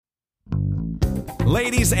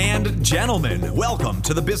Ladies and gentlemen, welcome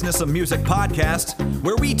to the Business of Music podcast,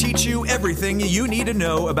 where we teach you everything you need to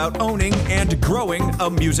know about owning and growing a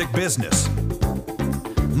music business.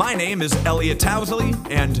 My name is Elliot Towsley,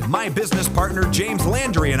 and my business partner James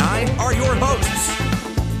Landry and I are your hosts.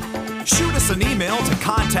 Shoot us an email to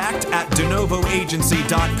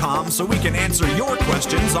contact@denovoagency.com so we can answer your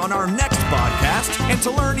questions on our next podcast. And to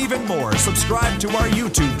learn even more, subscribe to our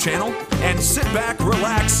YouTube channel and sit back,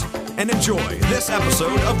 relax, and enjoy this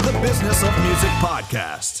episode of the Business of Music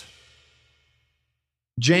podcast.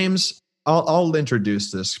 James, I'll introduce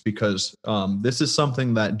this because this is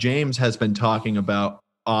something that James has been talking about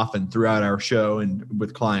often throughout our show and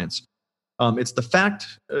with clients. It's the fact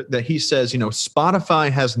that he says, Spotify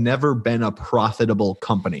has never been a profitable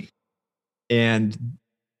company. And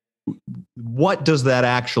what does that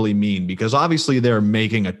actually mean? Because obviously they're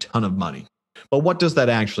making a ton of money. But what does that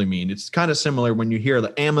actually mean? It's kind of similar when you hear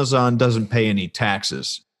that Amazon doesn't pay any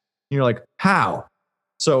taxes. You're like, how?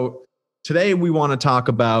 So today we want to talk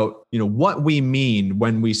about, what we mean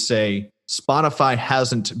when we say Spotify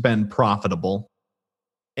hasn't been profitable.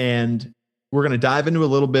 And we're going to dive into a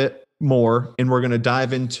little bit more, and we're going to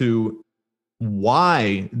dive into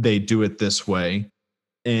why they do it this way.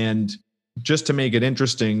 And just to make it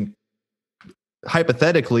interesting,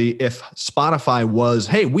 hypothetically, if Spotify was,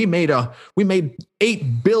 hey, we made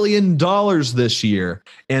 $8 billion this year,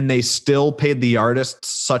 and they still paid the artists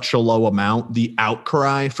such a low amount, the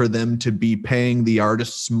outcry for them to be paying the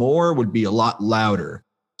artists more would be a lot louder.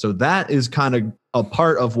 So that is kind of a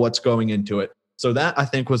part of what's going into it. So that, I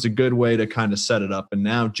think, was a good way to kind of set it up. And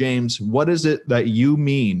now, James, what is it that you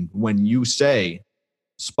mean when you say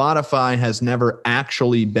Spotify has never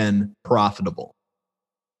actually been profitable?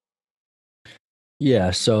 Yeah,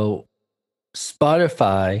 so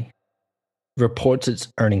Spotify reports its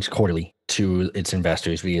earnings quarterly to its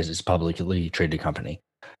investors via its publicly traded company.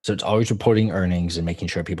 So it's always reporting earnings and making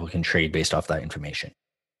sure people can trade based off that information.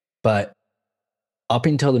 But up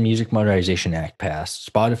until the Music Modernization Act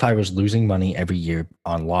passed, Spotify was losing money every year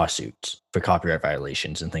on lawsuits for copyright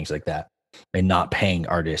violations and things like that, and not paying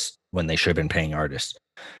artists when they should have been paying artists.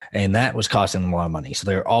 And that was costing them a lot of money. So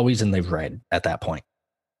they're always in the red at that point.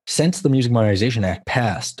 Since the Music Modernization Act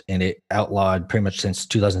passed and it outlawed pretty much since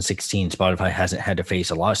 2016, Spotify hasn't had to face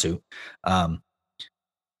a lawsuit.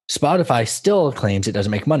 Spotify still claims it doesn't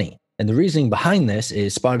make money. And the reasoning behind this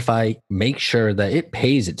is Spotify makes sure that it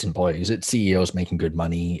pays its employees, its CEOs making good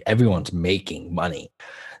money, everyone's making money.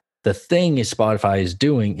 The thing is Spotify is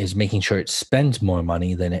doing is making sure it spends more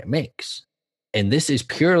money than it makes. And this is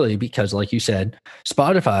purely because, like you said,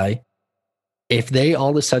 Spotify, if they all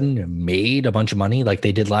of a sudden made a bunch of money like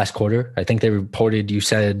they did last quarter, I think they reported, you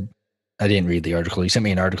said, I didn't read the article. You sent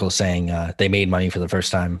me an article saying they made money for the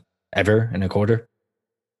first time ever in a quarter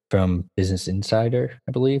from Business Insider,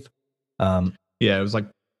 I believe. Yeah, it was like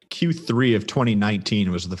Q3 of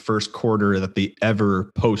 2019 was the first quarter that they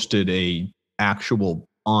ever posted a actual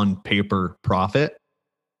on paper profit.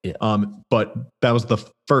 Yeah. But that was the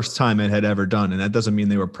first time it had ever done. And that doesn't mean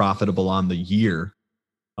they were profitable on the year.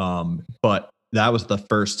 But that was the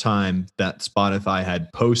first time that Spotify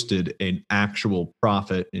had posted an actual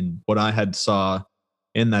profit. And what I had saw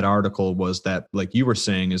in that article was that, like you were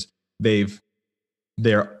saying, is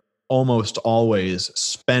they're almost always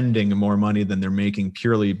spending more money than they're making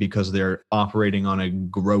purely because they're operating on a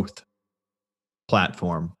growth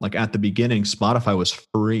platform. Like at the beginning, Spotify was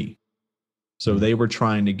free. So they were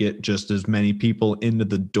trying to get just as many people into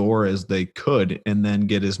the door as they could, and then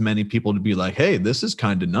get as many people to be like, hey, this is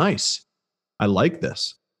kind of nice. I like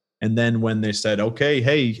this. And then when they said, okay,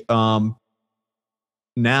 hey,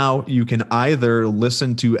 now you can either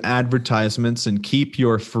listen to advertisements and keep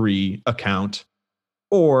your free account,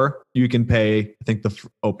 or you can pay, I think the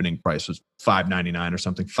opening price was $5.99 or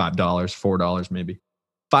something, $5, $4 maybe.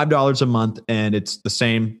 $5 a month, and it's the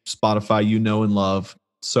same Spotify you know and love.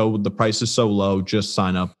 So the price is so low, just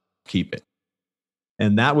sign up, keep it.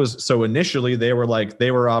 And that was, so initially they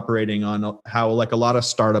were operating on how like a lot of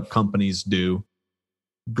startup companies do.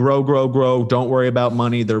 Grow, don't worry about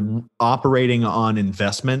money. They're operating on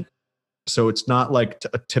investment. So it's not like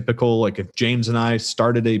a typical, like if James and I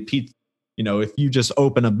started a pizza, if you just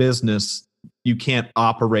open a business, you can't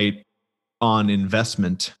operate on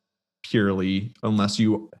investment purely unless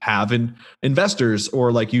you have investors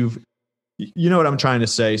or like you know what I'm trying to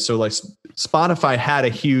say. So like Spotify had a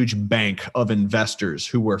huge bank of investors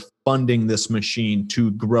who were funding this machine to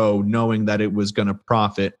grow, knowing that it was going to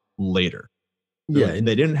profit later. Yeah.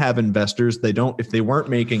 They didn't have investors. If they weren't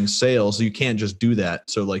making sales, you can't just do that.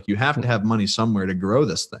 So like you have to have money somewhere to grow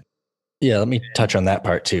this thing. Yeah. Let me touch on that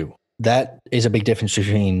part too. that is a big difference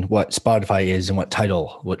between what Spotify is and what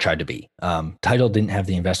Tidal would try to be. Tidal didn't have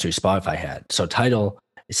the investors Spotify had. So Tidal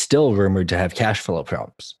is still rumored to have cash flow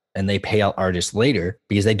problems, and they pay out artists later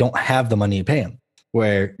because they don't have the money to pay them,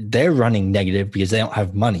 where they're running negative because they don't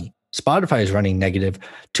have money. Spotify is running negative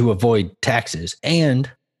to avoid taxes. And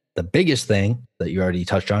the biggest thing that you already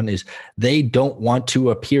touched on is they don't want to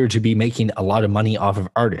appear to be making a lot of money off of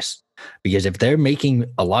artists, because if they're making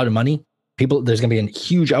a lot of money, there's going to be a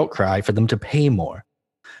huge outcry for them to pay more.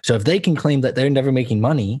 So if they can claim that they're never making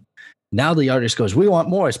money, now the artist goes, we want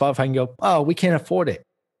more. Spotify can go, oh, we can't afford it.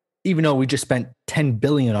 Even though we just spent $10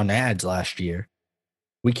 billion on ads last year,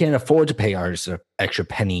 we can't afford to pay artists an extra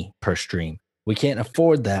penny per stream. We can't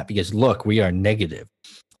afford that because look, we are negative.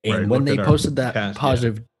 And when they posted that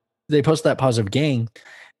positive, they posted that positive gain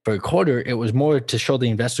for a quarter, it was more to show the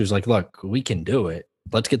investors like, look, we can do it.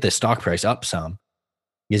 Let's get this stock price up some.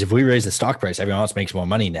 Because if we raise the stock price, everyone else makes more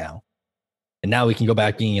money now. And now we can go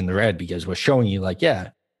back being in the red because we're showing you like,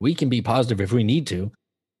 yeah, we can be positive if we need to.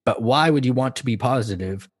 But why would you want to be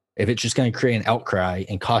positive if it's just going to create an outcry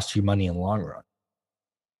and cost you money in the long run?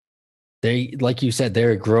 They, like you said,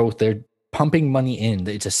 they're growth. They're pumping money in.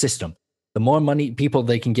 It's a system. The more money people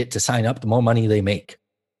they can get to sign up, the more money they make.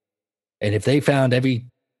 And if they found every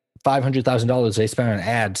 $500,000 they spend on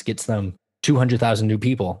ads gets them 200,000 new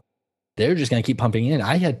people, they're just going to keep pumping in.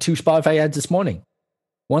 I had 2 Spotify ads this morning.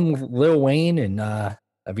 One Lil Wayne and I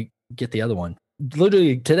get the other one.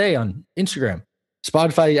 Literally today on Instagram,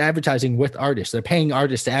 Spotify advertising with artists. They're paying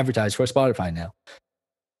artists to advertise for Spotify now.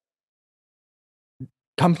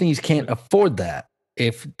 Companies can't afford that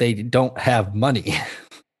if they don't have money.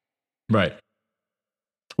 Right.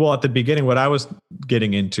 Well, at the beginning, what I was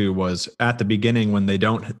getting into was at the beginning when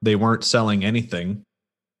they weren't selling anything,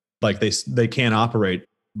 like they can't operate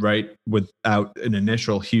right without an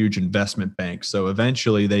initial huge investment bank. So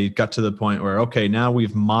eventually they got to the point where, okay, now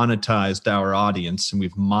we've monetized our audience and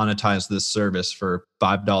we've monetized this service for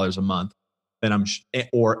 $5 a month, and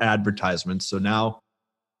or advertisements. So now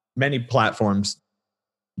many platforms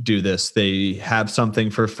do this. They have something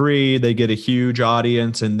for free, they get a huge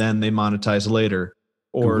audience, and then they monetize later.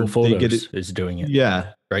 Or Google Photos is doing it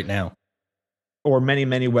right now. Or many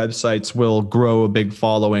websites will grow a big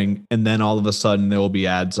following, and then all of a sudden there will be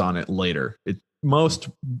ads on it later. Most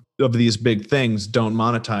of these big things don't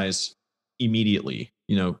monetize immediately.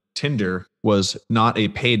 You know, Tinder was not a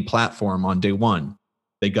paid platform on day one.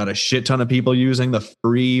 They got a shit ton of people using the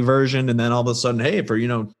free version, and then all of a sudden, hey, for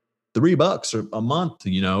 $3 or a month,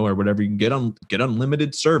 or whatever, you can get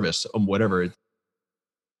unlimited service on whatever.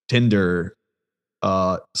 Tinder,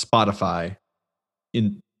 Spotify,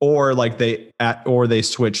 or they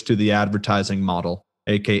switch to the advertising model,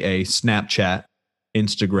 aka Snapchat,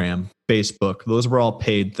 Instagram, Facebook. Those were all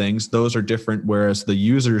paid things. Those are different, whereas the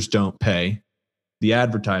users don't pay, the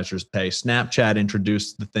advertisers pay. Snapchat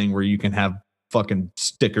introduced the thing where you can have fucking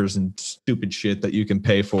stickers and stupid shit that you can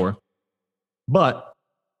pay for. But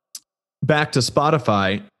back to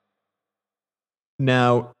Spotify.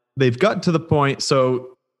 Now they've got to the point.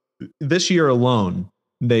 So this year alone,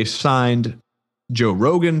 they signed Joe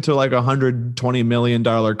Rogan to like $120 million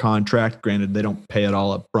contract. Granted, they don't pay it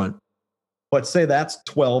all up front, but say that's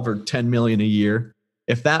 12 or 10 million a year.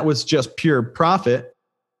 If that was just pure profit,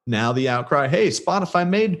 now the outcry, hey, Spotify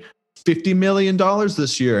made $50 million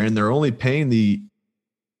this year and they're only paying the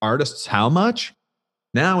artists how much?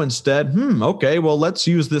 Now instead, okay, well, let's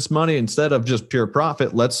use this money instead of just pure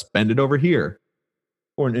profit. Let's spend it over here.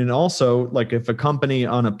 And also, like, if a company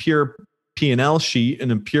on a pure P&L sheet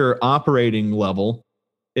and a pure operating level,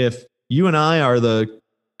 if you and I are the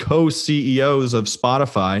co-CEOs of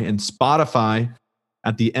Spotify, and Spotify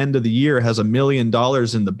at the end of the year has $1 million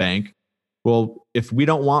in the bank, well, if we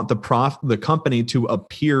don't want the company to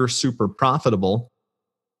appear super profitable,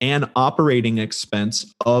 and operating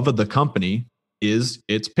expense of the company is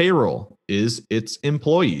its payroll, is its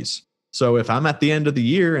employees. So if I'm at the end of the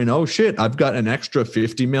year and, oh shit, I've got an extra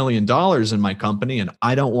 $50 million in my company and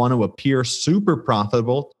I don't want to appear super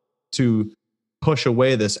profitable to push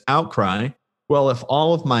away this outcry. Well, if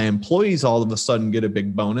all of my employees all of a sudden get a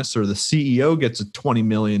big bonus, or the CEO gets a $20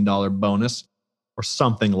 million bonus or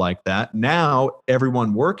something like that, now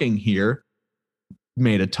everyone working here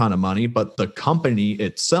made a ton of money, but the company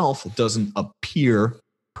itself doesn't appear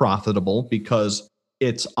profitable because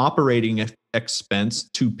its operating expense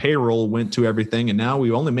to payroll went to everything, and now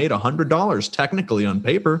we only made $100 technically on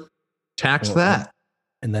paper. Tax that.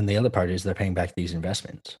 And then the other part is they're paying back these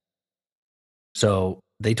investments. So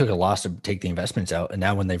they took a loss to take the investments out, and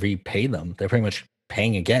now when they repay them, they're pretty much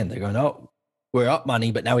paying again. They're going, oh, we're up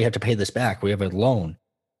money, but now we have to pay this back. We have a loan.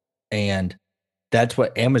 And That's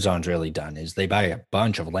what Amazon's really done is they buy a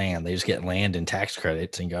bunch of land. They just get land and tax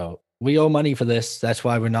credits and go, we owe money for this. That's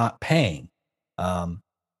why we're not paying.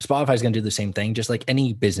 Spotify's going to do the same thing, just like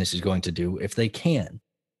any business is going to do if they can.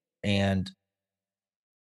 And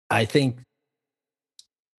I think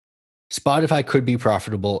Spotify could be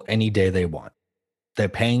profitable any day they want. They're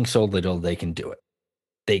paying so little they can do it.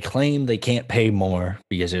 They claim they can't pay more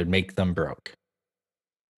because it would make them broke.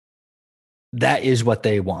 That is what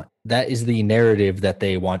they want. That is the narrative that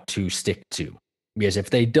they want to stick to. Because if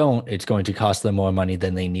they don't, it's going to cost them more money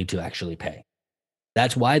than they need to actually pay.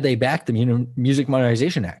 That's why they backed the Music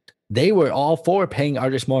Modernization Act. They were all for paying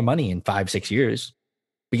artists more money in 5-6 years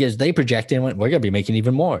because they projected and went, we're going to be making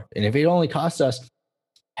even more. And if it only costs us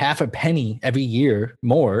half a penny every year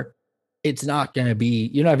more, it's not going to be,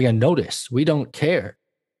 you're not even going to notice. We don't care.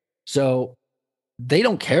 So they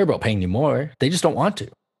don't care about paying you more. They just don't want to.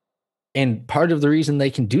 And part of the reason they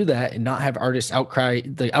can do that and not have artists outcry,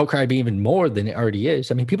 the outcry be even more than it already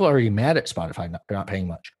is. I mean, people are already mad at Spotify not paying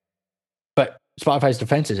much. But Spotify's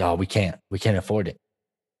defense is, we can't afford it.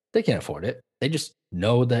 They can't afford it. They just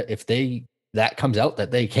know that if that comes out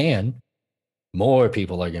that they can, more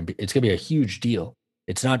people are going to be, it's going to be a huge deal.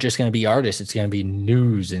 It's not just going to be artists. It's going to be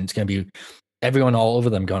news, and it's going to be everyone all over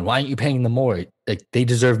them going, why aren't you paying them more? Like, they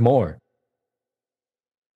deserve more.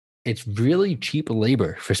 It's really cheap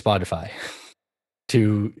labor for Spotify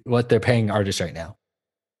to what they're paying artists right now.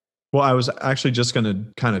 Well, I was actually just going to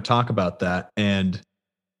kind of talk about that. And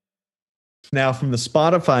now from the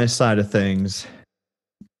Spotify side of things,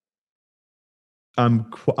 I'm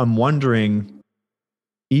wondering,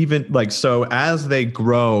 even like, so as they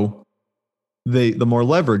grow, the more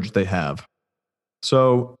leverage they have.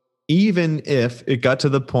 So even if it got to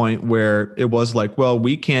the point where it was like, well,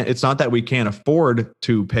 we can't, it's not that we can't afford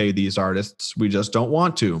to pay these artists, we just don't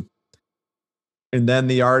want to. And then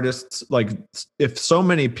the artists, like, if so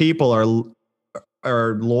many people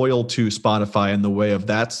are loyal to Spotify in the way of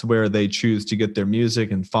that's where they choose to get their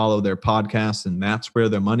music and follow their podcasts, and that's where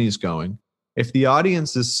their money's going. If the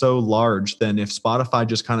audience is so large, then if Spotify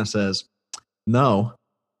just kind of says no,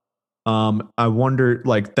 I wonder,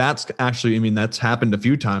 like, that's actually, I mean, that's happened a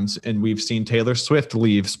few times, and we've seen Taylor Swift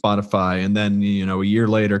leave Spotify and then, a year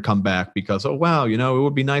later come back because, oh, wow, it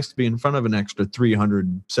would be nice to be in front of an extra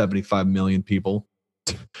 375 million people.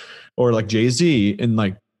 Or like Jay-Z, and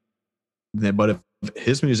like, but if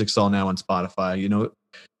his music's all now on Spotify,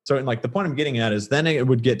 so like the point I'm getting at is then it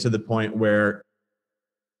would get to the point where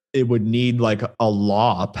it would need like a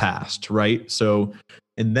law passed, right? So,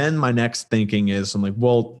 and then my next thinking is, I'm like,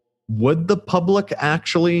 well, would the public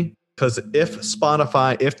actually, because if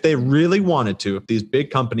Spotify, if they really wanted to, if these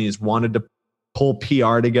big companies wanted to pull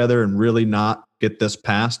PR together and really not get this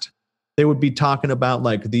passed, they would be talking about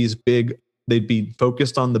like they'd be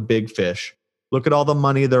focused on the big fish. Look at all the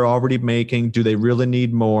money they're already making. Do they really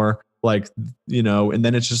need more? Like, and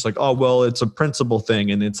then it's just like, oh, well, it's a principle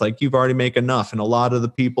thing. And it's like, you've already make enough. And a lot of the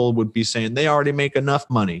people would be saying they already make enough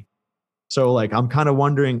money. So like, I'm kind of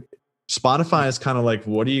wondering, Spotify is kind of like,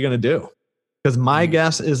 what are you going to do? Because my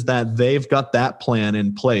guess is that they've got that plan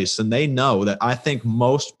in place, and they know that I think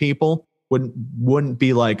most people wouldn't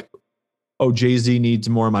be like, oh, Jay-Z needs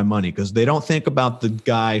more of my money, because they don't think about the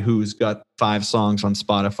guy who's got 5 songs on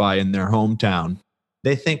Spotify in their hometown.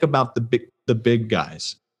 They think about the big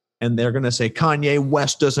guys, and they're going to say, Kanye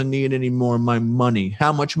West doesn't need any more of my money.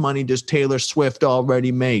 How much money does Taylor Swift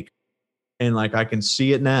already make? And like, I can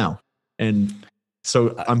see it now. And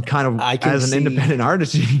so I'm kind of, as an independent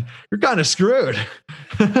artist, you're kind of screwed.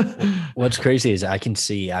 What's crazy is I'm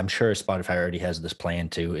sure Spotify already has this plan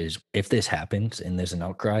too, is if this happens and there's an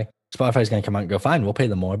outcry, Spotify's going to come out and go, fine, we'll pay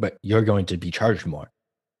them more, but you're going to be charged more.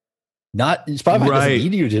 Not Spotify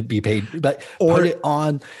doesn't need you to be paid, but put it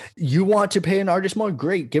on. You want to pay an artist more?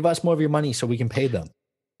 Great. Give us more of your money so we can pay them.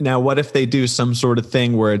 Now, what if they do some sort of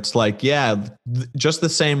thing where it's like, yeah, just the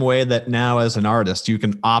same way that now as an artist, you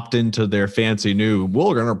can opt into their fancy new,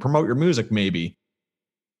 we're going to promote your music maybe,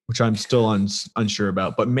 which I'm still unsure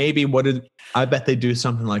about. But maybe I bet they do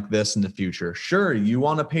something like this in the future. Sure, you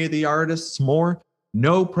want to pay the artists more?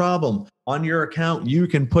 No problem. On your account, you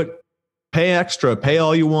can pay extra, pay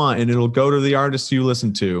all you want, and it'll go to the artists you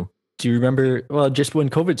listen to. Do you remember, well, just when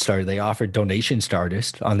COVID started, they offered donations to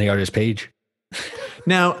artists on the artist page.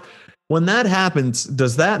 Now, when that happens,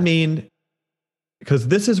 does that mean, because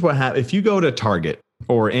this is what happens, if you go to Target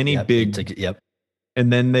or any big,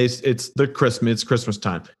 and then it's Christmas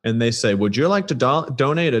time, and they say, would you like to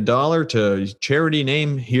donate $1 to charity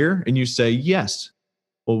name here? And you say, yes.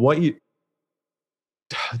 Well,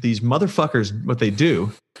 these motherfuckers, what they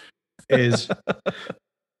do is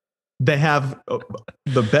They have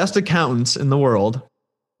the best accountants in the world.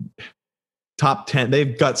 Top 10.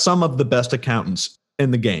 They've got some of the best accountants in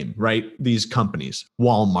the game, right? These companies,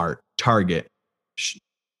 Walmart, Target,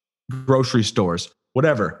 grocery stores,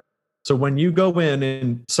 whatever. So when you go in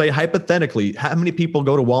and say, hypothetically, how many people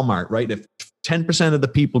go to Walmart, right? If 10% of the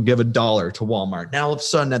people give $1 to Walmart, now all of a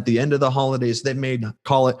sudden at the end of the holidays, we made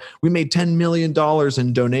 $10 million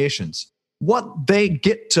in donations. What they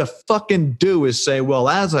get to fucking do is say, well,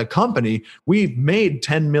 as a company, we've made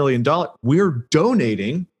 $10 million. We're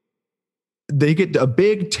donating. They get a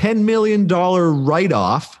big $10 million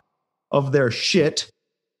write-off of their shit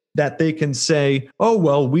that they can say, oh,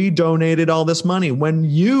 well, we donated all this money. When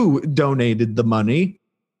you donated the money,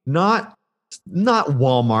 not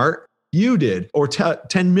Walmart, you did. Or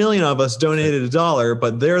 10 million of us donated $1,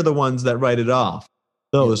 but they're the ones that write it off.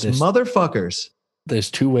 Those motherfuckers.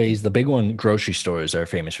 There's two ways. The big one, grocery stores are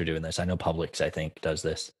famous for doing this. I know Publix, I think, does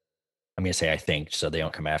this. I'm going to say I think, so they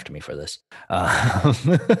don't come after me for this.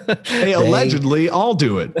 They allegedly all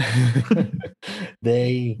do it.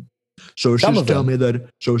 Sources tell me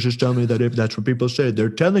that if that's what people say, they're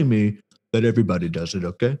telling me that everybody does it,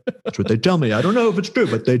 okay? That's what they tell me. I don't know if it's true,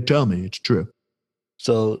 but they tell me it's true.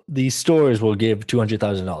 So these stores will give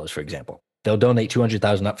 $200,000, for example. They'll donate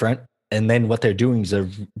 $200,000 up front, and then what they're doing is they're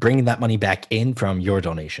bringing that money back in from your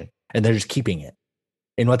donation, and they're just keeping it.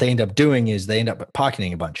 And what they end up doing is they end up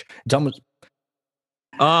pocketing a bunch. It's almost...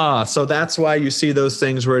 so that's why you see those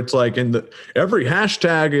things where it's like every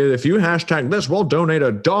hashtag, if you hashtag this, we'll donate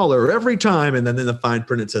 $1 every time. And then in the fine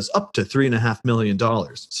print, it says up to $3.5 million.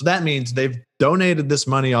 So that means they've donated this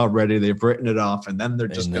money already. They've written it off, and then they're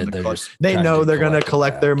just going to collect. They know they're going to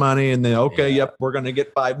collect their money, and then, yep, we're going to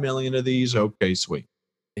get 5 million of these. Okay, sweet.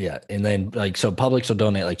 Yeah. And then so Publix will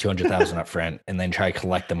donate like $200,000 up front and then try to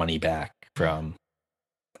collect the money back from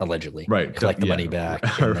allegedly. Right. Collect the money back.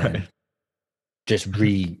 And then just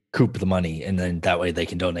recoup the money, and then that way they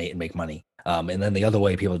can donate and make money. And then the other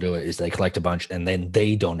way people do it is they collect a bunch and then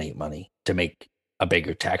they donate money to make a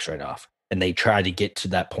bigger tax write-off. And they try to get to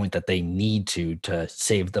that point that they need to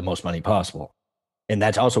save the most money possible. And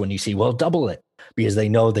that's also when you see, well, double it, because they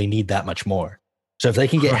know they need that much more. So if they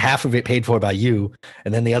can get half of it paid for by you,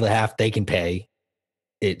 and then the other half they can pay,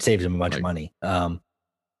 it saves them a bunch of money.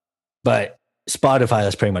 But Spotify,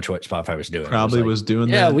 that's pretty much what Spotify was doing. Probably was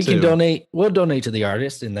doing that. Yeah, we can donate. We'll donate to the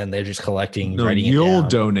artist, and then they're just collecting. No, writing you'll it down,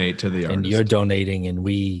 donate to the artist, and you're donating, and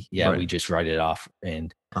we just write it off.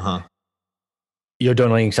 And you're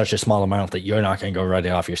donating such a small amount that you're not going to go write it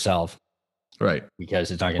off yourself, right?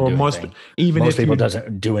 Because it's not going to do anything. Even most if people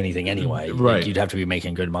doesn't do anything anyway, right? Like, you'd have to be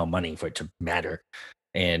making a good amount of money for it to matter.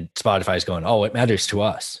 And Spotify's going, oh, it matters to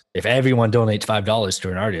us. If everyone donates $5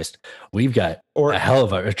 to an artist, we've got a hell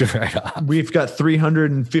of a write-off. We've got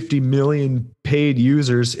 350 million paid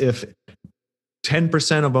users. If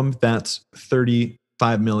 10% of them, that's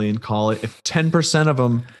 35 million, call it. If 10% of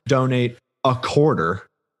them donate a quarter,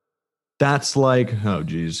 that's like, oh,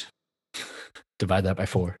 geez. Divide that by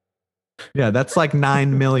 4. Yeah, that's like $9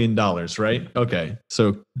 million, right? Okay,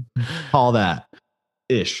 so call that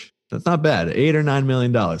ish. That's not bad. $8 or $9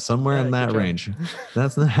 million, somewhere in that range.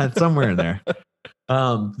 That's somewhere in there.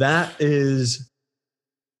 That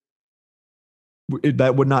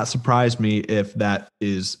would not surprise me if that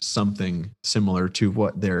is something similar to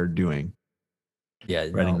what they're doing. Yeah,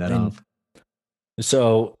 writing that off.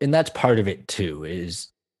 So, and that's part of it too. Is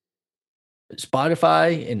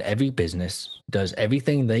Spotify and every business does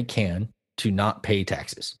everything they can to not pay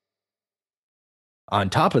taxes. On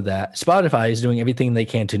top of that, Spotify is doing everything they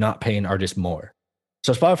can to not pay an artist more.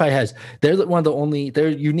 So Spotify they're one of the only, they're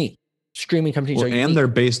unique. Streaming companies are unique. And they're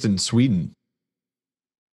based in Sweden.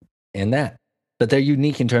 But they're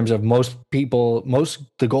unique in terms of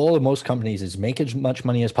the goal of most companies is make as much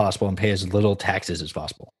money as possible and pay as little taxes as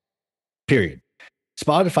possible. Period.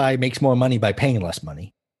 Spotify makes more money by paying less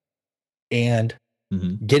money and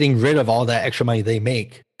getting rid of all that extra money they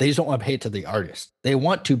make. They just don't want to pay it to the artist. They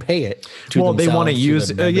want to pay it to themselves. They want to use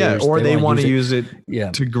it, they want to use it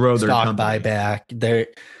to grow their stock company. Buyback.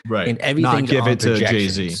 And everything. Not give it to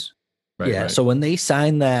Jay-Z. Right. So when they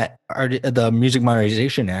signed the Music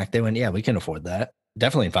Modernization Act, they went, yeah, we can afford that.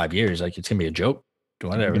 Definitely in 5 years. Like, it's gonna be a joke.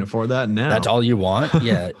 Whatever. You can afford that now. That's all you want.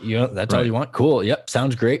 Yeah, that's all you want. Cool. Yep,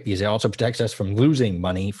 sounds great, because it also protects us from losing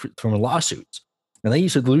money from lawsuits. And they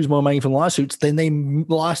used to lose more money from lawsuits than they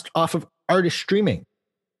lost off of artist streaming.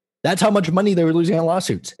 That's how much money they were losing on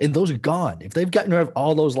lawsuits. And those are gone. If they've gotten rid of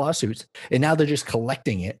all those lawsuits and now they're just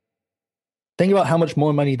collecting it, think about how much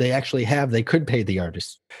more money they actually have. They could pay the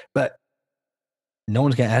artists. But no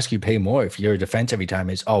one's going to ask you to pay more if your defense every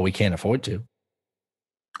time is, oh, we can't afford to.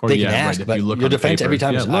 Or They can ask, if but you look your on the defense every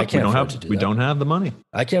paper, time is, look, I can't afford to do we that. don't have the money.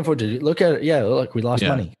 I can't afford to look at it. Yeah, look, we lost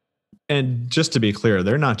money. And just to be clear,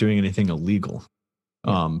 they're not doing anything illegal.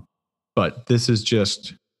 Yeah. But this is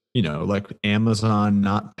just, like Amazon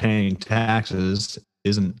not paying taxes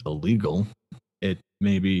isn't illegal. It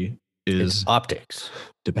maybe is It's optics.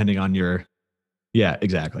 depending on your, yeah,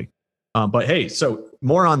 exactly. But hey, so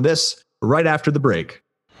more on this right after the break.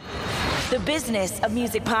 The Business of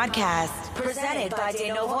Music podcast, presented by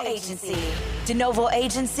DeNovo Agency.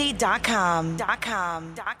 DeNovoAgency.com.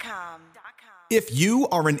 If you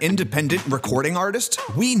are an independent recording artist,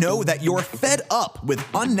 we know that you're fed up with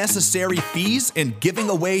unnecessary fees and giving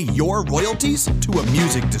away your royalties to a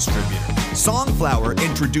music distributor. Songflower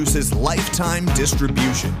introduces lifetime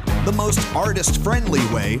distribution, the most artist-friendly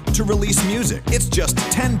way to release music. It's just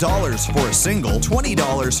 $10 for a single,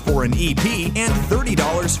 $20 for an EP, and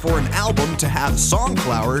 $30 for an album to have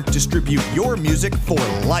Songflower distribute your music for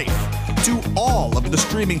life to all of the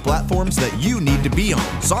streaming platforms that you need to be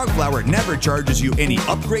on. Songflower never charges you any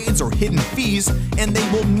upgrades or hidden fees, and they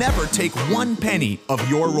will never take 1 penny of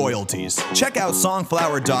your royalties. Check out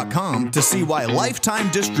songflower.com to see why lifetime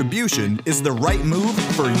distribution is the right move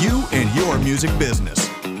for you and your music business.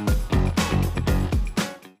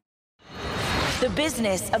 The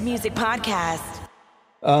Business of Music podcast.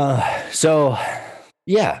 So,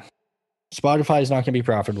 yeah, Spotify is not going to be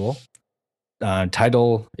profitable.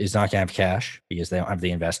 Tidal is not going to have cash because they don't have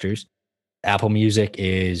the investors. Apple Music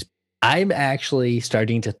is. I'm actually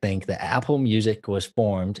starting to think that Apple Music was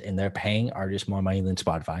formed and they're paying artists more money than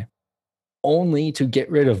Spotify, only to get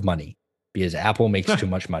rid of money because Apple makes too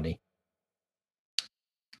much money.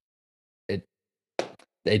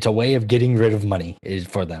 It's a way of getting rid of money is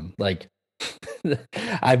for them. Like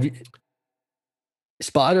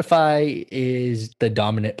Spotify is the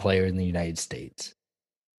dominant player in the United States.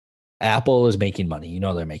 Apple is making money.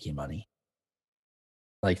 They're making money.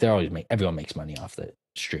 Like they're always everyone makes money off the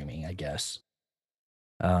streaming, I guess.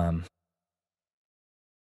 Have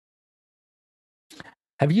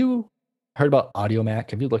you heard about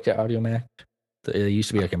AudioMac? Have you looked at AudioMac? It used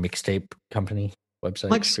to be like a mixtape company website.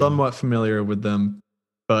 I'm like somewhat familiar with them,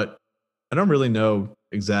 but I don't really know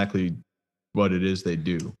exactly what it is they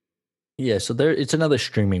do. Yeah, so it's another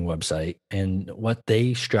streaming website, and what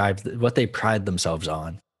they pride themselves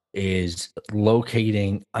on is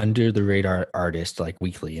locating under the radar artists like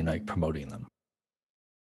weekly and like promoting them.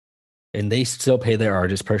 And they still pay their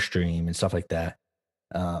artists per stream and stuff like that.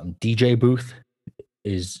 DJ Booth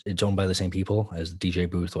it's owned by the same people as DJ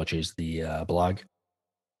Booth, which is the blog.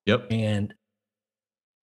 Yep. And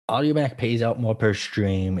AudioMac pays out more per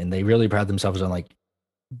stream, and they really pride themselves on like,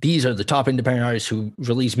 these are the top independent artists who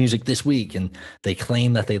release music this week. And they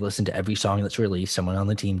claim that they listen to every song that's released. Someone on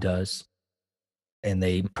the team does. And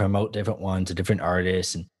they promote different ones to different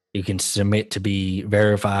artists, and you can submit to be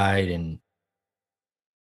verified. And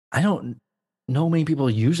I don't know many people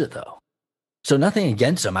use it though. So nothing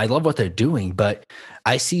against them. I love what they're doing, but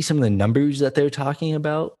I see some of the numbers that they're talking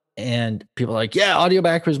about, and people are like, yeah,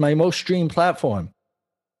 AudioMac was my most streamed platform.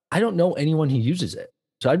 I don't know anyone who uses it.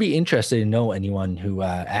 So I'd be interested to know anyone who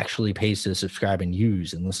actually pays to subscribe and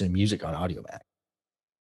use and listen to music on AudioMac.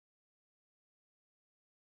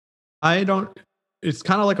 It's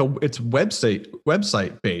kind of like it's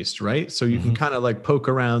website based, right? So you can kind of like poke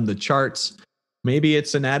around the charts. Maybe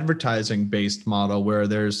it's an advertising based model where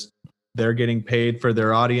they're getting paid for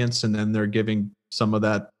their audience, and then they're giving some of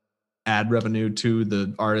that ad revenue to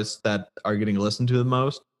the artists that are getting listened to the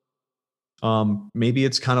most. Maybe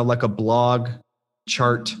it's kind of like a blog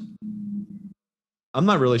chart. I'm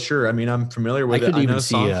not really sure. I mean, I'm familiar with it. I know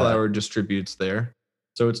Songflower distributes there.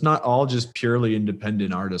 So it's not all just purely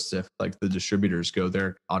independent artists. If like the distributors go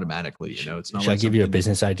there automatically, it's not. Should I give you a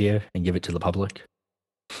business idea and give it to the public?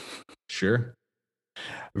 Sure.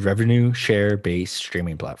 Revenue share based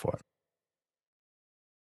streaming platform.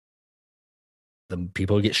 The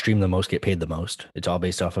people who get streamed the most get paid the most. It's all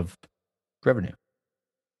based off of revenue.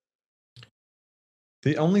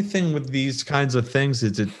 The only thing with these kinds of things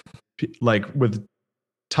is like with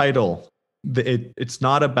Tidal, it's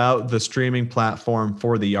not about the streaming platform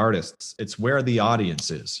for the artists. It's where the audience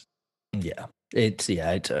is. Yeah,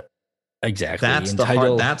 exactly. That's the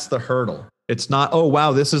hurdle. It's not, oh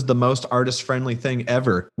wow, this is the most artist friendly thing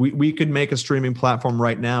ever. We could make a streaming platform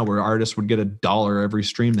right now where artists would get $1 every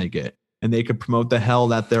stream they get, and they could promote the hell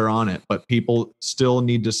that they're on it. But people still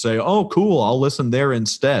need to say, oh cool, I'll listen there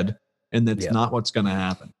instead. And that's not what's going to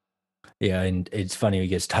happen. Yeah, and it's funny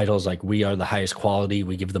because Tidal's like, we are the highest quality.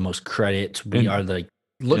 We give the most credit. We are the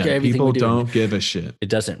look at everything people we do. Don't give a shit. It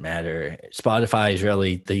doesn't matter. Spotify is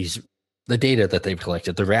really the data that they've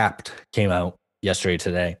collected. The Wrapped came out yesterday,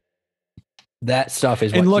 today. That stuff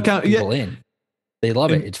is And what look keeps how- people in. They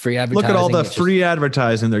love it. It's free advertising. Look at all the It's just- free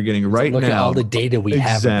advertising they're getting right look now. at all the data we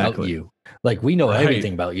have about Exactly. you. Like, we know Right.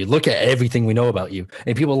 everything about you. Look at everything we know about you,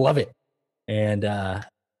 and people love it. And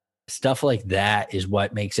stuff like that is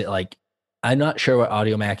what makes it like. I'm not sure what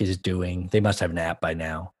AudioMac is doing. They must have an app by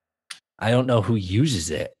now. I don't know who uses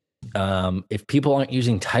it. If people aren't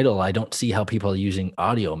using Tidal, I don't see how people are using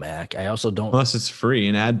AudioMac. I also don't. Unless it's free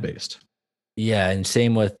and ad based. Yeah, and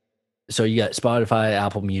same with. So you got Spotify,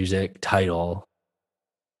 Apple Music, Tidal.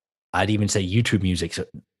 I'd even say YouTube Music's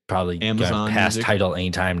probably Amazon past Music. Tidal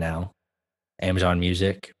anytime now. Amazon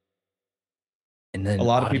Music. And then A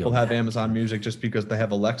lot of people have AudioMac. Amazon Music just because they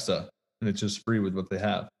have Alexa and it's just free with what they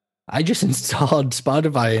have. I just installed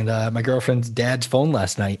Spotify in my girlfriend's dad's phone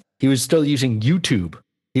last night. He was still using YouTube.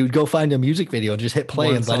 He would go find a music video and just hit play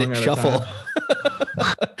One and let song it at a shuffle.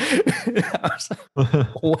 I was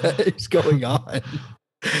like, what is going on?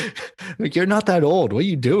 Like, you're not that old. What are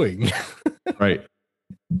you doing? Right.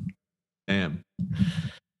 Damn.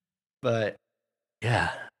 But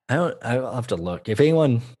yeah, I'll have to look. If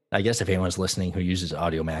anyone's listening who uses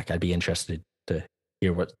AudioMac, I'd be interested to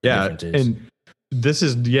hear what the Yeah. difference is. And this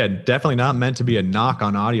is definitely not meant to be a knock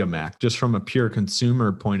on AudioMac. Just from a pure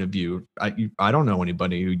consumer point of view, I don't know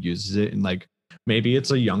anybody who uses it, and like maybe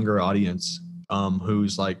it's a younger audience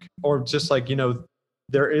who's like, or just like,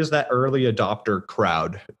 there is that early adopter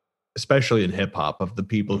crowd, especially in hip hop, of the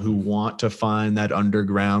people who want to find that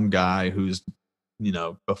underground guy who's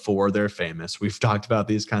before they're famous. We've talked about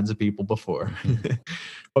these kinds of people before.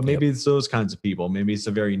 But maybe it's those kinds of people. Maybe it's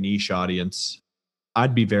a very niche audience.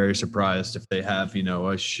 I'd be very surprised if they have,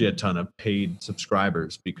 a shit ton of paid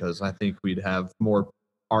subscribers, because I think we'd have more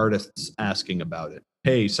artists asking about it.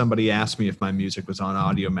 Hey, somebody asked me if my music was on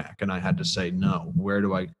AudioMac, and I had to say no. Where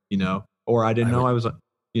do I, or I didn't know I was,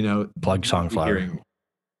 Plug Songflower. hearing.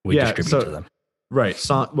 We Yeah, distribute so- to them. Right.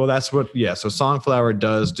 That's what. Yeah. So Songflower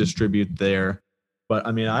does distribute there, but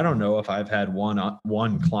I mean, I don't know if I've had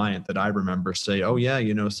one client that I remember say, "Oh yeah,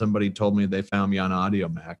 somebody told me they found me on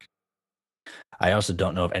AudioMac." I also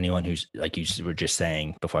don't know if anyone who's, like you were just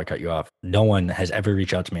saying before I cut you off, no one has ever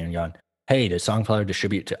reached out to me and gone, "Hey, does Songflower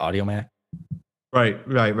distribute to AudioMac?" Right.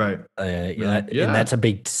 Yeah, and that's a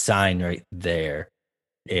big sign right there.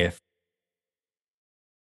 If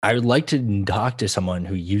I would like to talk to someone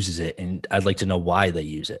who uses it, and I'd like to know why they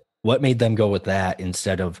use it. What made them go with that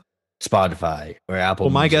instead of Spotify or Apple?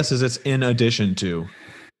 Well, my Music? guess is it's in addition to.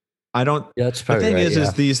 I don't. Yeah, that's The probably thing right, is, yeah.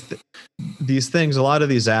 is these things. A lot of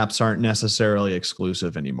these apps aren't necessarily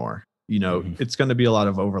exclusive anymore. Mhm. It's going to be a lot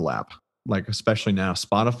of overlap. Like especially now,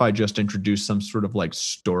 Spotify just introduced some sort of like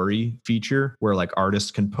story feature where like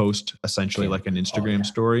artists can post essentially like an Instagram yeah.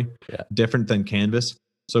 story, Yeah. different than Canvas.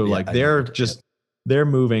 So Yeah, like I they're know that, just they're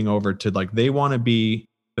moving over to like they want to be.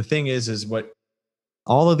 The thing is what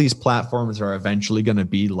all of these platforms are eventually going to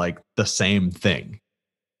be like the same thing.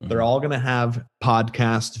 They're Mhm. all going to have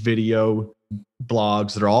podcast, video,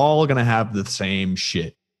 blogs. They're all going to have the same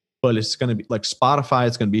shit. But it's going to be like Spotify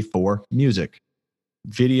is going to be for music.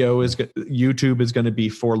 YouTube is going to be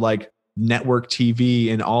for like network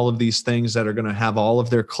TV and all of these things that are going to have all of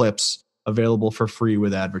their clips available for free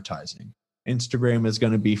with advertising. Instagram is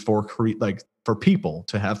going to be for for people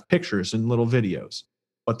to have pictures and little videos.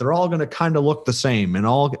 But they're all going to kind of look the same and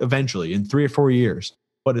all eventually in 3 or 4 years.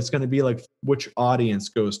 But it's going to be like which audience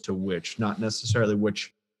goes to which, not necessarily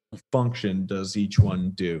which function does each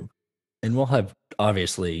one do. And we'll have,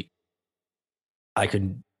 obviously, I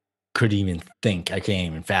could even think, I can't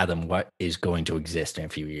even fathom what is going to exist in a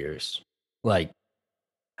few years. Like,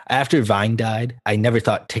 after Vine died, I never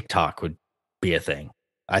thought TikTok would be a thing.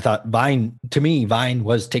 I thought Vine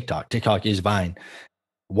was TikTok. TikTok is Vine.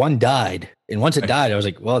 One died. And once it died, I was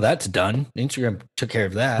like, well, that's done. Instagram took care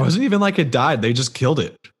of that. It wasn't even like it died. They just killed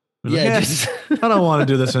it. Yeah, Like, just- I don't want to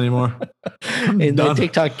do this anymore. and then done.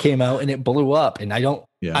 TikTok came out and it blew up. And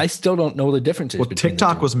I still don't know the differences. Well, between the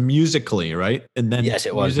TikTok two. was Musically, right? And then Yes,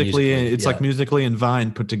 it was Musically. Musical.ly, It's yeah. like Musically and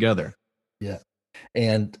Vine put together.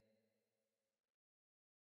 And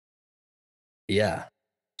yeah.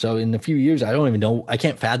 So in a few years, I don't even know. I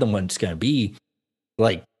can't fathom what it's going to be.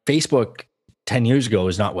 Like Facebook 10 years ago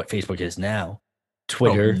is not what Facebook is now.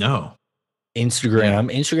 Twitter, Oh, no.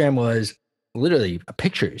 Instagram. Instagram was literally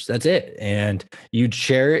pictures. That's it. And you'd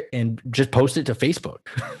share it and just post it to Facebook.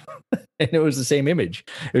 And it was the same image.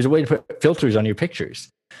 It was a way to put filters on your pictures.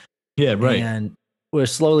 Yeah, right. And we're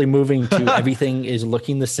slowly moving to everything is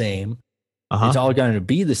looking the same. Uh-huh. It's all going to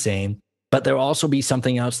be the same, but there'll also be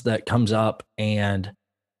something else that comes up and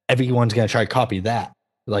everyone's going to try to copy that.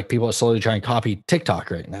 Like people are slowly trying to copy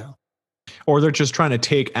TikTok right now. Or they're just trying to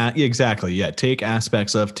take take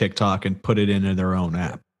aspects of TikTok and put it into their own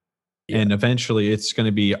app. Yeah. And eventually it's going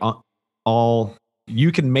to be all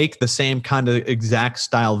you can make the same kind of exact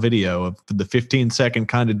style video of the 15-second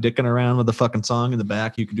kind of dicking around with the fucking song in the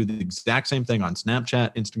back. You can do the exact same thing on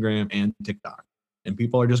Snapchat, Instagram, and TikTok. And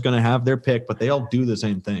people are just going to have their pick, but they all do the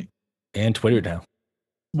same thing. And Twitter now.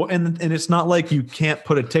 Well, and it's not like you can't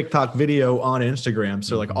put a TikTok video on Instagram.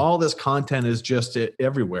 So like all this content is just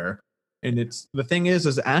everywhere. And it's the thing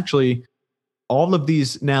is actually all of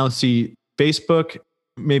these now see Facebook,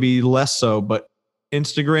 maybe less so, but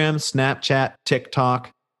Instagram, Snapchat,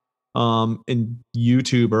 TikTok, and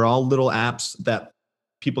YouTube are all little apps that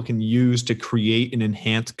people can use to create and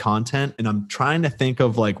enhance content. And I'm trying to think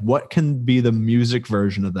of like what can be the music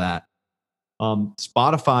version of that.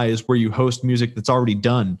 Spotify is where you host music that's already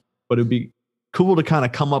done, but it'd be cool to kind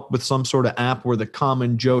of come up with some sort of app where the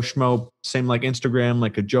common Joe Schmo, same like Instagram,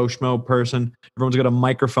 like a Joe Schmo person, everyone's got a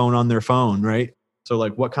microphone on their phone, right? So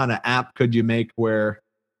like what kind of app could you make where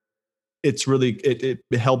it's really, it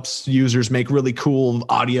helps users make really cool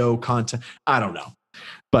audio content? I don't know.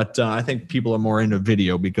 But I think people are more into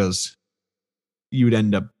video because you'd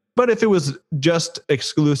end up, but if it was just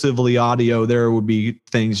exclusively audio, there would be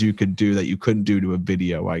things you could do that you couldn't do to a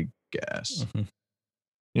video, I guess. Mm-hmm.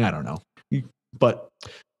 Yeah, I don't know. But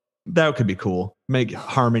that could be cool. Make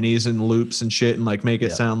harmonies and loops and shit and like make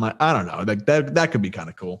it sound like, I don't know. Like that could be kind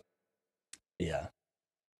of cool. Yeah.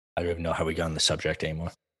 I don't even know how we got on the subject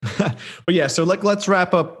anymore. But yeah, so like let's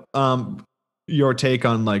wrap up your take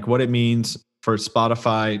on like what it means for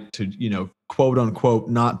Spotify to, you know, quote unquote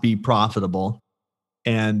not be profitable,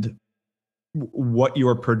 and what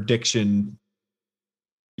your prediction,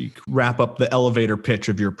 you wrap up the elevator pitch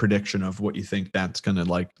of your prediction of what you think that's going to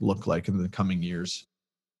like look like in the coming years.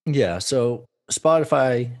 Yeah, so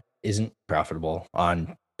Spotify isn't profitable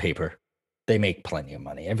on paper. They make plenty of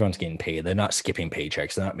money. Everyone's getting paid. They're not skipping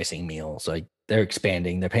paychecks. They're not missing meals. Like they're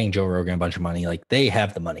expanding. They're paying Joe Rogan a bunch of money. Like they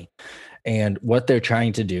have the money. And what they're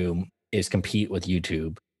trying to do is compete with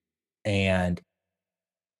YouTube. And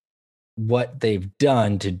what they've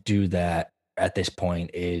done to do that at this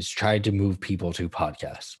point is try to move people to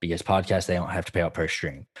podcasts, because podcasts, they don't have to pay out per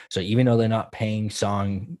stream. So even though they're not paying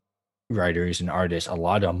songwriters and artists a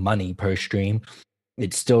lot of money per stream,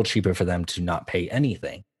 it's still cheaper for them to not pay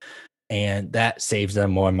anything. And that saves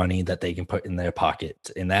them more money that they can put in their pockets.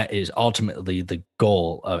 And that is ultimately the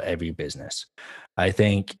goal of every business. I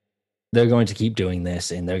think they're going to keep doing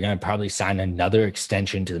this, and they're going to probably sign another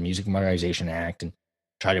extension to the Music Modernization Act and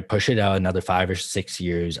try to push it out another 5 or 6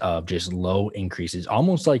 years of just low increases,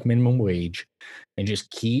 almost like minimum wage, and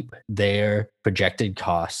just keep their projected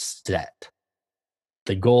costs set.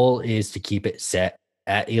 The goal is to keep it set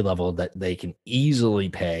at a level that they can easily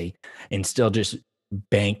pay and still just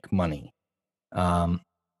bank money.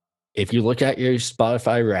 If you look at your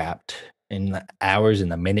Spotify Wrapped in the hours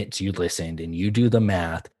and the minutes you listened and you do the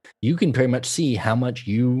math, you can pretty much see how much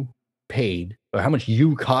you paid or how much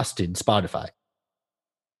you costed Spotify.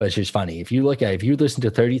 Which is funny. If you listen to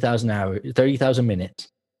 30,000 minutes,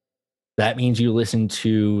 that means you listen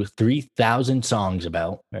to 3,000 songs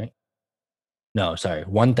about, right? No, sorry,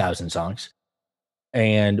 1,000 songs.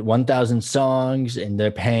 And 1,000 songs, and they're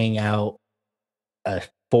paying out a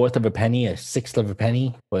fourth of a penny, a sixth of a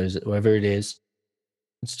penny, whatever it is.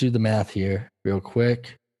 Let's do the math here real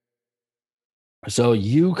quick. So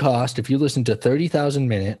you cost, if you listen to 30,000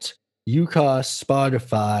 minutes, you cost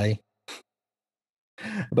Spotify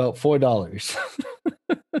about $4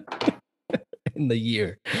 in the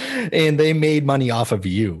year. And they made money off of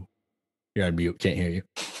you. You're on mute, can't hear you.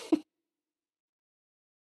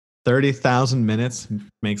 30,000 minutes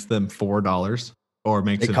makes them $4, or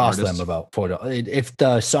makes it costs them about $4. If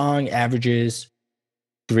the song averages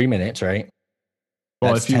 3 minutes, right?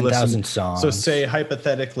 Well, that's if you 10,000 songs. So say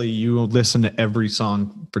hypothetically you listen to every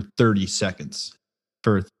song for 30 seconds.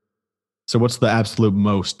 So what's the absolute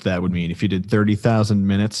most that would mean? If you did 30,000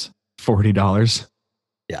 minutes, $40?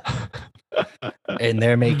 Yeah. And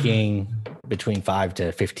they're making between 5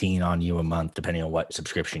 to 15 on you a month, depending on what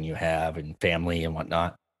subscription you have and family and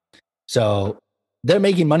whatnot. So they're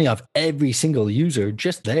making money off every single user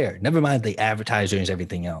just there. Never mind the advertisers and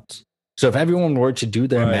everything else. So if everyone were to do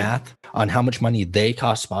their math on how much money they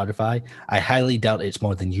cost Spotify, I highly doubt it's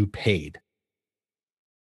more than you paid.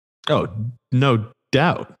 Oh, no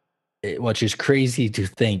doubt. Which is crazy to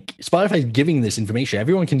think. Spotify's giving this information.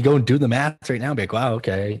 Everyone can go and do the math right now and be like, wow,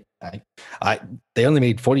 okay. They only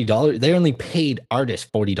made $40. They only paid artists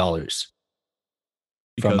 $40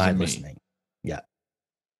 from my listening. Yeah.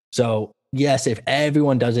 So yes, if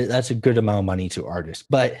everyone does it, that's a good amount of money to artists.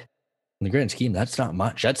 But In the grand scheme, that's not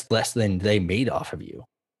much. That's less than they made off of you.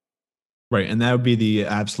 Right. And that would be the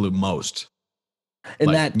absolute most. And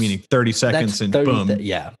like, that's meaning 30 seconds that's and 30 boom.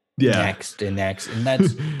 Yeah. Yeah. Next. And that's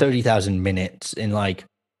 30,000 minutes. And like,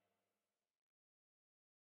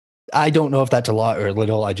 I don't know if that's a lot or a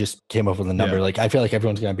little. I just came up with a number. Yeah. Like, I feel like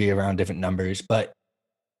everyone's going to be around different numbers, but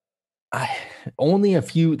only a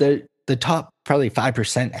few, the top probably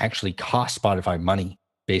 5% actually cost Spotify money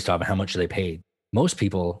based off of how much they paid. Most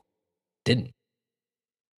people didn't.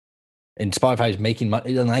 And Spotify is making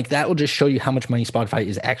money. And like, that will just show you how much money Spotify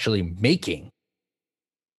is actually making.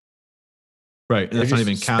 Right. And They're that's not just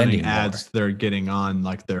even counting spending more. ads they're getting on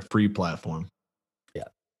like their free platform. Yeah.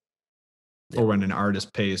 Or when an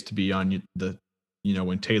artist pays to be on the,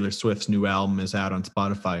 when Taylor Swift's new album is out on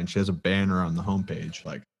Spotify and she has a banner on the homepage,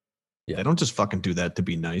 like, they don't just fucking do that to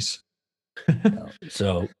be nice. No.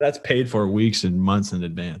 So that's paid for weeks and months in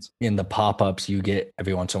advance. In the pop-ups you get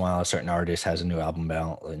every once in a while, a certain artist has a new album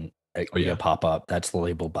out and you get a pop-up. That's the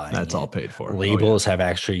label buying. That's it. all paid for. Labels have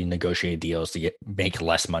actually negotiated deals to make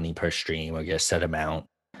less money per stream or get a set amount.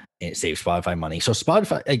 And it saves Spotify money. So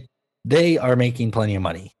Spotify, they are making plenty of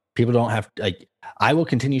money. People don't have I will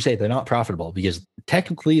continue to say they're not profitable because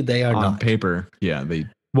technically they are on not. paper. Yeah, they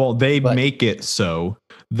make it so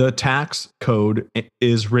the tax code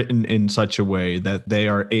is written in such a way that they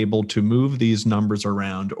are able to move these numbers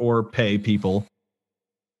around or pay people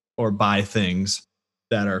or buy things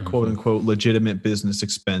that are quote unquote legitimate business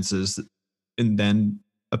expenses and then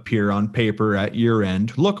appear on paper at year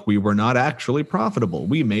end. Look, we were not actually profitable.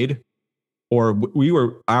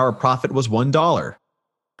 Our profit was $1.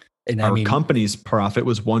 And our company's profit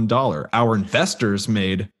was $1. Our investors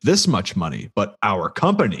made this much money, but our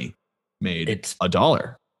company made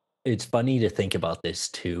 $1. It's funny to think about this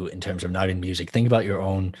too, in terms of not in music. Think about your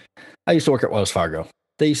own. I used to work at Wells Fargo.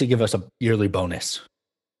 They used to give us a yearly bonus.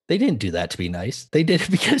 They didn't do that to be nice. They did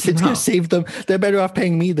it because it's going to save them. They're better off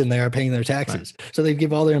paying me than they are paying their taxes. Right. So they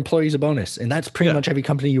give all their employees a bonus. And that's pretty much every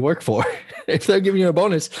company you work for. If they're giving you a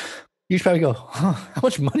bonus, you should probably go, how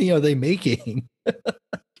much money are they making?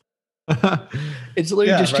 It's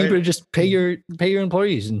literally just cheaper to just pay your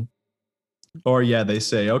employees. They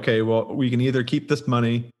say, okay, well, we can either keep this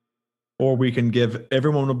money or we can give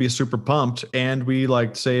everyone will be super pumped and we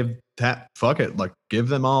save that. Fuck it.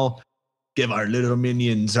 Give our little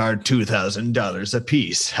minions our $2,000 a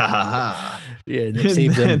piece. Ha ha ha. Yeah. And they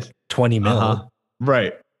saved them 20 mil.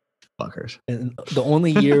 Right. Fuckers. And the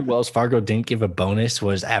only year Wells Fargo didn't give a bonus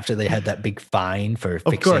was after they had that big fine for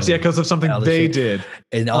fixing. Of course, because of something they did.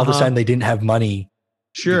 And all of a sudden they didn't have money.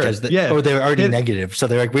 Sure. Or they were already negative. So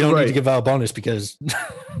they're like, we don't need to give out a bonus because.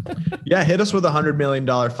 Hit us with $100 million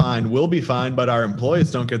fine. We'll be fine, but our employees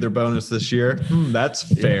don't get their bonus this year. That's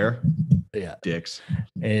fair. Yeah. Dicks.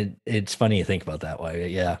 And it's funny to think about that way.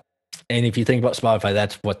 Yeah. And if you think about Spotify,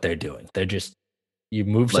 that's what they're doing. They're just. You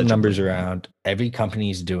move some numbers around. Every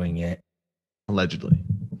company's doing it. Allegedly.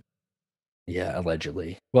 Yeah,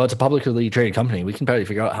 allegedly. Well, it's a publicly traded company. We can probably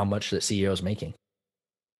figure out how much the CEO is making.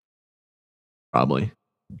 Probably.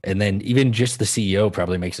 And then even just the CEO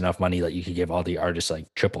probably makes enough money that you could give all the artists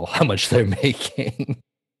triple how much they're making.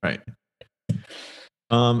 Right.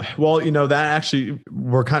 Well, that actually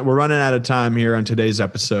we're running out of time here on today's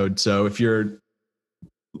episode. So if you're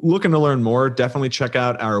looking to learn more, definitely check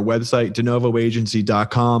out our website,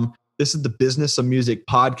 denovoagency.com. This is the Business of Music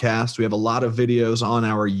podcast. We have a lot of videos on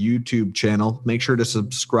our YouTube channel. Make sure to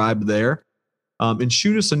subscribe there. And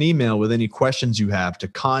shoot us an email with any questions you have to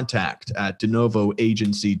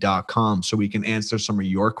contact@denovoagency.com so we can answer some of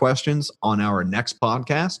your questions on our next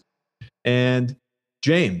podcast. And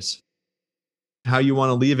James, how you want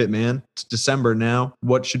to leave it, man? It's December now.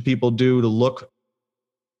 What should people look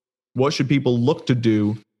to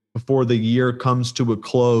do before the year comes to a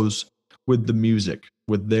close with their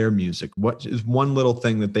music? What is one little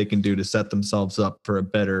thing that they can do to set themselves up for a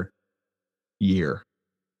better year?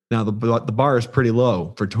 Now, the bar is pretty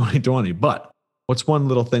low for 2020, but what's one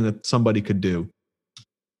little thing that somebody could do?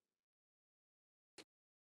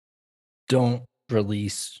 Don't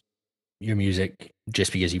release your music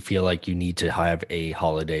just because you feel like you need to have a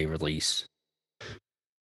holiday release.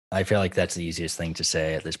 I feel like that's the easiest thing to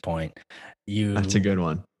say at this point. That's a good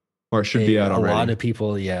one. Or it should be out already. A lot of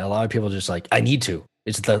people just I need to.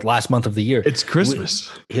 It's the last month of the year. It's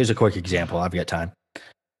Christmas. Here's a quick example. I've got time.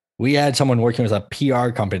 We had someone working with a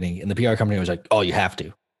PR company, and the PR company was like, oh, you have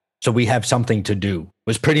to. So we have something to do,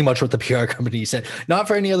 was pretty much what the PR company said. Not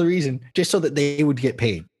for any other reason, just so that they would get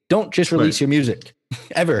paid. Don't just release your music,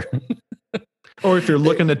 ever. Or if you're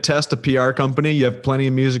looking to test a PR company, you have plenty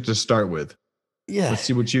of music to start with. Yeah. Let's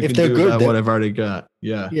see what you If can they're do good, about they'll- what I've already got.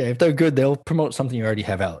 Yeah. Yeah, if they're good, they'll promote something you already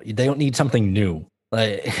have out. They don't need something new.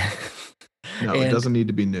 Like, No, it and doesn't need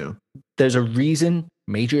to be new. there's a reason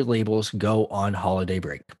major labels go on holiday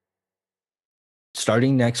break.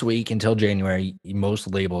 Starting next week until January,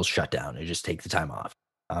 most labels shut down and just take the time off.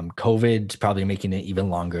 COVID's probably making it even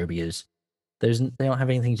longer because they don't have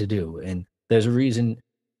anything to do. And there's a reason.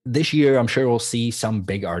 This year, I'm sure we'll see some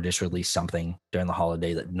big artist release something during the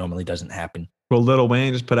holiday that normally doesn't happen. Well, Lil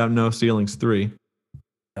Wayne just put out No Ceilings 3.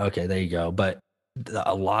 Okay, there you go. But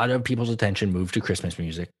a lot of people's attention moved to Christmas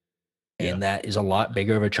music. And that is a lot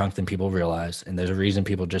bigger of a chunk than people realize. And there's a reason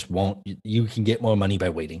people just won't. You can get more money by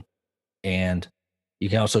waiting. And you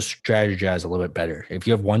can also strategize a little bit better. If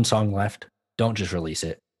you have one song left, don't just release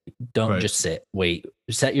it. Don't just sit. Wait.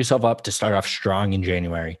 Set yourself up to start off strong in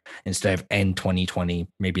January instead of end 2020,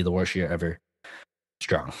 maybe the worst year ever,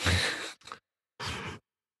 strong.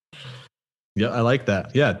 Yeah, I like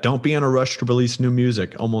that. Yeah, don't be in a rush to release new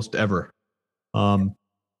music almost ever.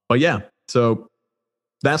 But yeah, so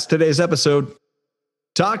that's today's episode.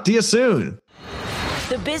 Talk to you soon.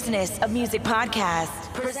 The Business of Music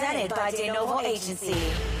Podcast, presented by DeNovo Agency.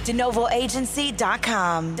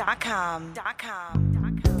 DeNovoAgency.com.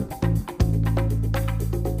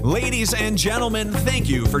 Ladies and gentlemen, thank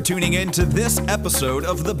you for tuning in to this episode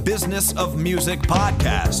of the Business of Music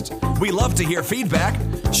podcast. We love to hear feedback.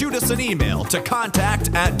 Shoot us an email to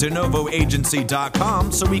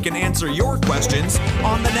contact@denovoagency.com so we can answer your questions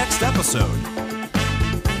on the next episode.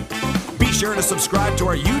 Be sure to subscribe to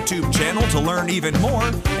our YouTube channel to learn even more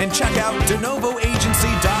and check out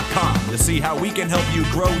denovoagency.com to see how we can help you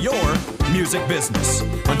grow your music business.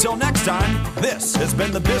 Until next time, this has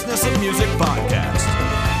been the Business of Music podcast.